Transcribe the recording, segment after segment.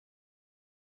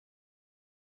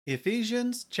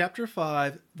Ephesians chapter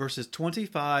 5 verses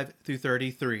 25 through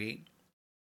 33.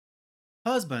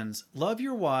 Husbands, love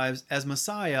your wives as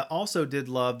Messiah also did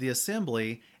love the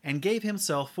assembly and gave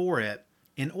himself for it,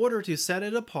 in order to set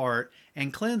it apart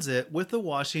and cleanse it with the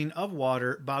washing of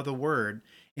water by the word,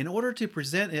 in order to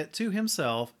present it to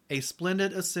himself a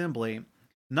splendid assembly,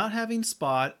 not having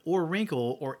spot or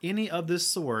wrinkle or any of this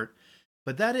sort,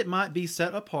 but that it might be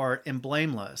set apart and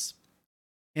blameless.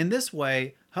 In this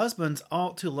way, husbands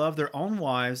ought to love their own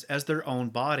wives as their own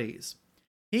bodies.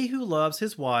 He who loves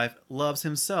his wife loves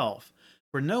himself,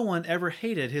 for no one ever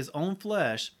hated his own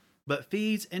flesh, but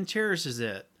feeds and cherishes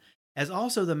it, as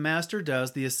also the Master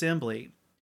does the assembly,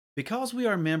 because we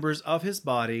are members of his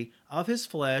body, of his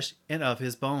flesh, and of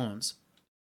his bones.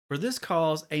 For this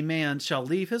cause a man shall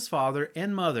leave his father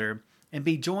and mother, and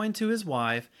be joined to his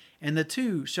wife, and the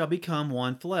two shall become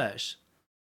one flesh.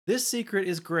 This secret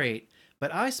is great,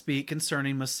 but I speak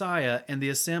concerning Messiah and the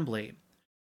assembly.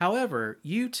 However,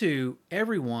 you too,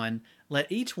 everyone,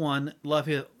 let each one love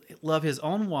his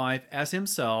own wife as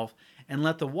himself, and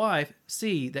let the wife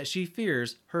see that she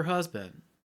fears her husband.